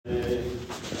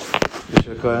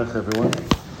Everyone.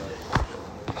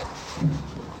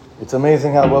 It's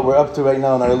amazing how what we're up to right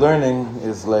now in our learning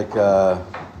is like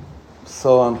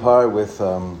so on par with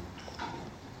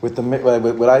what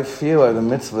I feel are the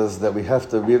mitzvahs that we have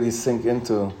to really sink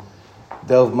into,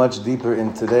 delve much deeper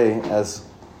in today as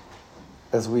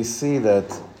we see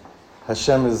that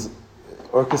Hashem is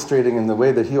orchestrating in the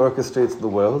way that He orchestrates the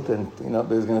world, and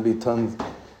there's going to be tons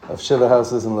of Shiva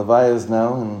houses and Levayas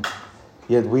now, and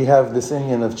yet we have this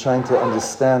inyan of trying to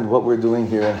understand what we're doing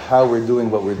here and how we're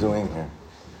doing what we're doing here.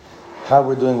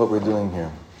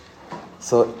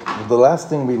 So the last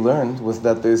thing we learned was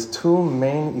that there's two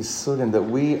main isurim that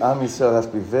we, Am Yisrael, have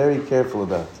to be very careful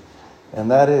about. And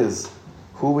that is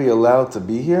who we allow to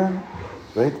be here,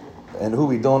 right? And who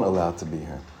we don't allow to be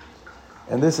here.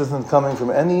 And this isn't coming from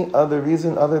any other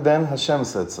reason other than Hashem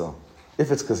said so. If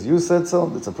it's because you said so,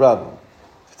 that's a problem.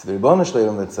 If it's the Ribono Shel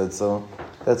Olam that said so,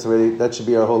 that should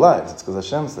be our whole lives. It's because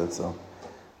Hashem said so.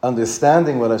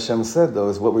 Understanding what Hashem said, though,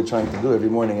 is what we're trying to do every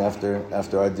morning after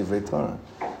our Divrei Torah.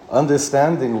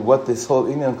 Understanding what this whole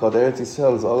inyan called Eretz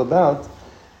Yisrael is all about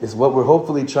is what we're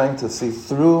hopefully trying to see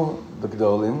through the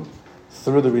Gdolim,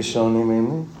 through the Rishonim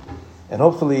mainly. And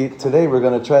hopefully today we're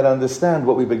going to try to understand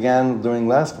what we began during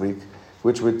last week,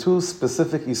 which were two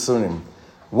specific isurim.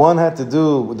 One had to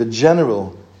do with the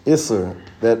general isur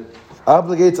that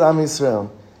obligates Am Yisrael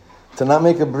to not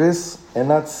make a bris and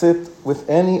not sit with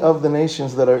any of the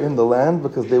nations that are in the land,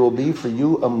 because they will be for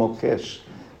you a mokesh.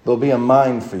 They'll be a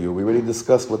mine for you. We already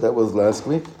discussed what that was last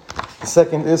week. The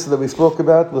second isur that we spoke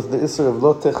about was the isur of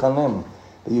lo techanem,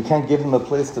 that you can't give them a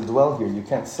place to dwell here. You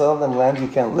can't sell them land, you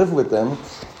can't live with them,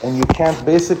 and you can't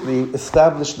basically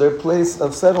establish their place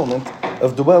of settlement,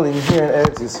 of dwelling here in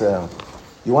Eretz Yisrael.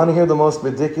 You want to hear the most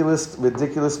ridiculous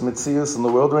mitzias in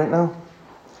the world right now?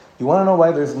 You want to know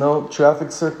why there's no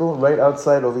traffic circle right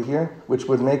outside over here, which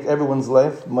would make everyone's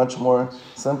life much more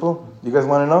simple? You guys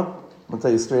want to know? I'll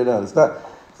tell you straight out. It's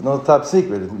no top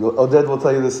secret. Oded will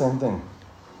tell you the same thing.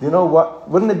 You know what?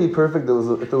 Wouldn't it be perfect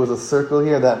if there was a circle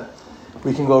here that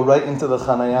we can go right into the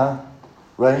Chanaya,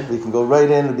 right? We can go right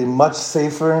in. It'd be much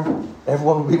safer.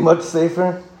 Everyone would be much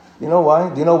safer. You know why?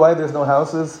 Do you know why there's no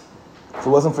houses? If it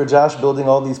wasn't for Josh planting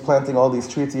all these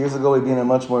trees years ago, we'd be in a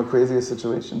much more crazier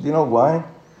situation. Do you know why?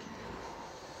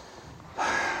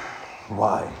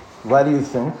 Why? Why do you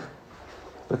think?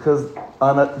 Because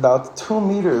on about 2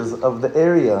 meters of the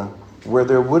area where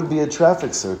there would be a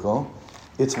traffic circle,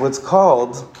 it's what's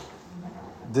called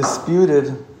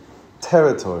disputed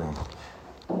territory.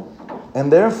 And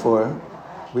therefore,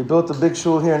 we built a big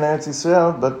shul here in Eretz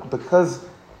Yisrael, but because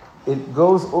it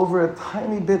goes over a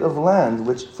tiny bit of land,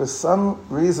 which for some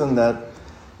reason that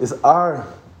is our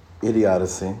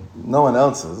idiocy, no one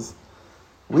else's,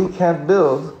 we can't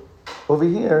build over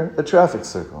here a traffic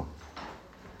circle.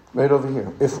 Right over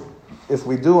here. If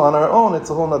we do on our own, it's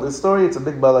a whole other story. It's a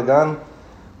big balagan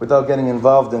without getting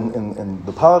involved in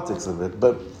the politics of it.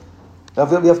 But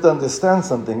we have to understand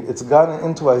something. It's gotten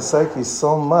into our psyche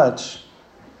so much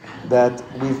that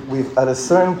we've at a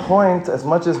certain point, as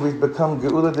much as we've become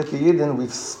Geula Dika,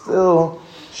 we've still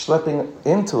schlepping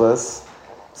into us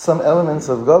some elements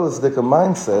of Golus Dika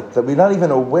mindset that we're not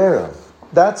even aware of.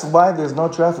 That's why there's no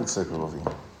traffic circle over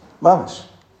here. Mamish.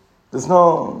 There's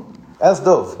no, as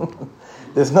Dov.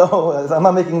 There's no, I'm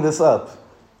not making this up.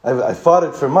 I fought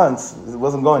it for months. It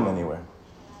wasn't going anywhere.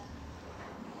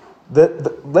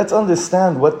 Let's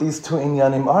understand what these two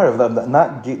inyanim are, of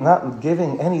not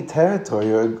giving any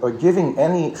territory or giving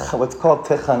any, what's called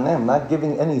techanem, not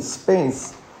giving any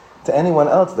space to anyone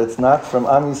else that's not from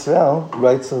Am Yisrael,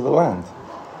 rights of the land.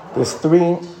 There's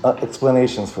three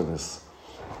explanations for this.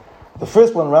 The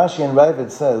first one, Rashi and Ravid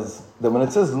says that when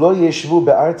it says lo yeshvu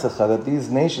be'artzecha, that these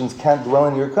nations can't dwell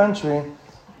in your country,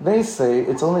 they say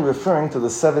it's only referring to the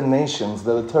 7 nations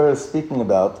that the Torah is speaking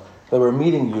about that were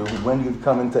meeting you when you've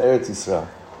come into Eretz Yisrael.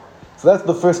 So that's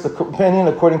the first opinion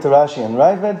according to Rashi and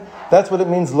Ravid. That's what it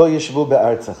means, lo yeshvu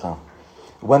be'artzecha.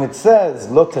 When it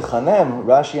says lo techanem,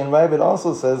 Rashi and Ravid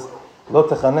also says lo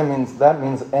techanem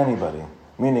means anybody.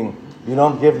 Meaning you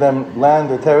don't give them land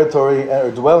or territory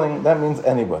or dwelling, that means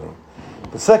anybody.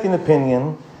 The second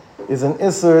opinion is an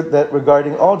isur that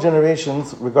regarding all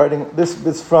generations, regarding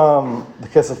this from the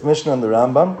Kesef Mishnah and the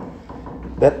Rambam,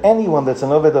 that anyone that's an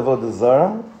avoda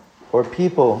zara, or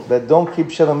people that don't keep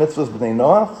Sheva Mitzvahs b'nei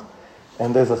Noach,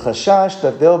 and there's a chashash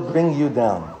that they'll bring you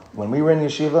down. When we were in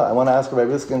yeshiva, I want to ask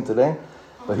Rabbi Riskin today,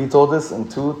 but he told us in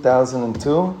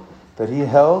 2002 that he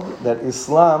held that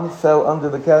Islam fell under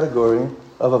the category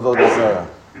of avoda zara.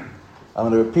 I'm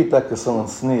going to repeat that because someone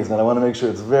sneezed, and I want to make sure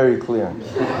it's very clear.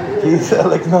 He said,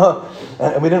 no,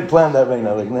 and we didn't plan that right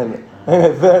now,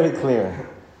 very clear.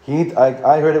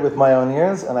 I heard it with my own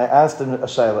ears, and I asked him a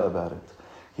shayla about it.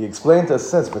 He explained to us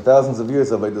since, for thousands of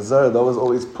years, avoda zara, that was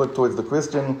always put towards the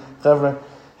Christian chevra.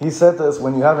 He said to us,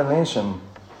 when you have a nation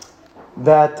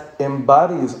that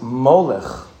embodies molech,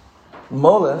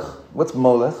 what's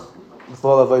molech? It's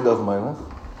all avodah of molech.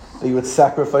 That you would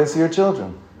sacrifice your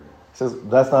children. He says, if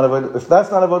that's not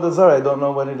avodah zara, I don't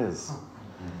know what it is.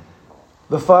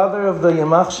 The father of the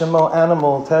Yamach Shemo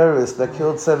animal terrorist that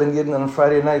killed 7 Yidden on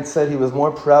Friday night said he was more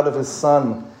proud of his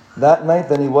son that night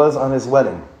than he was on his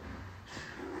wedding.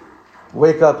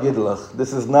 Wake up, Yidlach.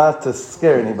 This is not to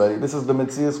scare anybody. This is the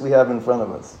Mitzvah we have in front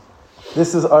of us.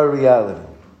 This is our reality.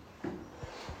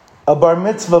 A bar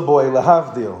mitzvah boy,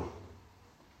 lahavdil.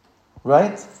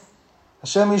 Right?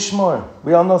 Hashem Yishmor.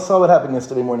 We all saw what happened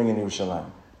yesterday morning in Yerushalayim.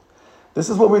 This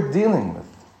is what we're dealing with.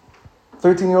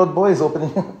 13-year-old boys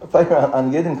opening a fire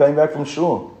on Yidden coming back from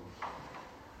shul.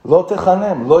 Lo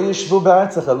techanem, lo yishvu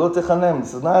ba'artzecha, lo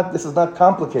techanem. This is not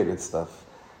complicated stuff.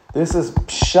 This is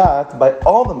pshat by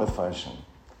all the mefarshim.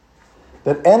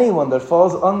 That anyone that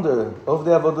falls under of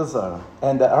the avoda zara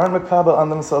and that aren't mekabel on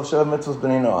themselves sheva mitzvahs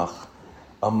b'nei noach,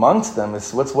 amongst them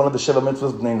is what's one of the sheva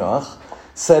mitzvahs b'nei noach,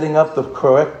 setting up the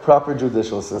correct, proper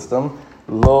judicial system.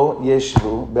 Lo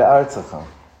yeshvu be'artzecha.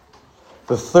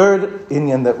 The third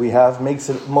inyan that we have makes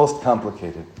it most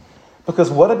complicated. Because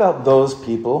what about those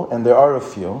people, and there are a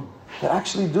few, that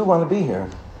actually do want to be here,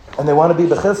 and they want to be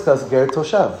b'chizkas ger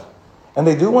toshav, and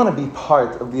they do want to be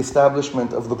part of the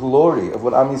establishment of the glory of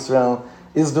what Am Yisrael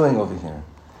is doing over here.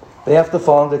 They have to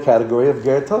fall in the category of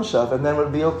ger toshav, and then it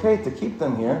would be okay to keep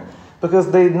them here, because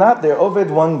they're oved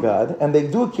one God, and they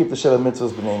do keep the sheva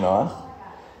mitzvahs b'nei noach.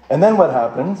 And then what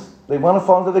happens? They want to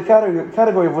fall into the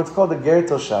category of what's called the ger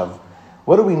toshav.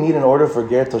 What do we need in order for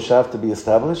ger toshav to be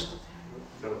established?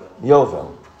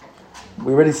 Yovel.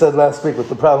 We already said last week what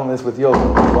the problem is with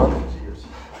Yovel.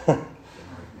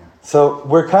 So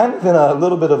we're kind of in a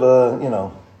little bit of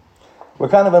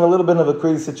a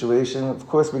crazy situation. Of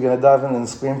course, we're going to dive in and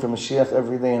scream for Mashiach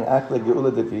every day and act like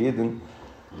Geula D'Kiyidin.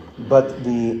 But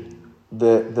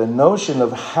the notion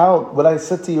of how, what I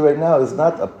said to you right now is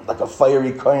not like a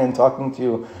fiery kohen talking to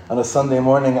you on a Sunday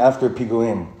morning after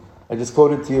Piguim. I just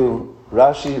quoted to you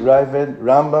Rashi, Ravid,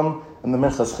 Rambam, and the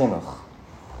Minchas Chinuch.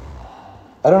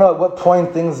 I don't know at what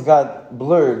point things got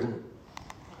blurred.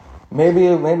 Maybe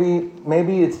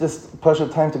it's just Pasha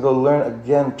time to go learn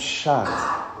again Pshat,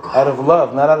 out of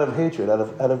love, not out of hatred, out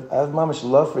of mamish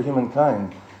love for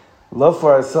humankind, love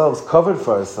for ourselves, covered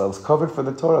for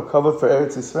the Torah, covered for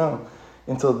Eretz Yisrael,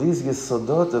 until these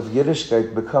yesodot of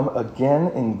Yiddishkeit become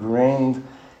again ingrained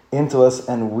into us,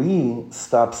 and we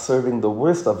stop serving the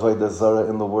worst avoda zara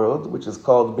in the world, which is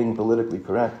called being politically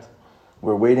correct.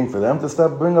 We're waiting for them to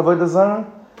stop bringing avoda zara.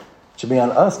 It should be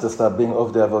on us to stop being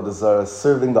of the avoda zara,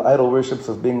 serving the idol worships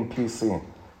of being PC,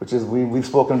 which is, we've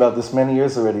spoken about this many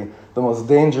years already, the most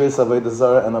dangerous avoda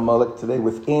zara and amalek today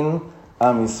within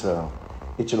Am Yisrael.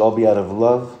 It should all be out of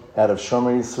love, out of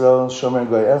Shomer Yisrael, Shomer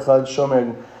Goy Echad,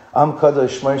 Shomer Am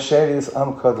Kadosh, Shmer Sheris,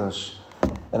 Am Kadosh.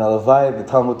 And Alavai, the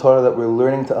Talmud Torah that we're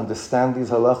learning to understand these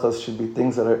halachas should be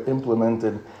things that are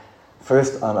implemented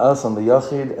first on us, on the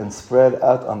Yachid, and spread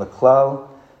out on the Klal,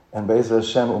 and Be'ezra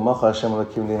Hashem, Umacha Hashem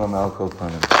Lakim Lima Ma'al Kol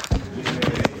Panim.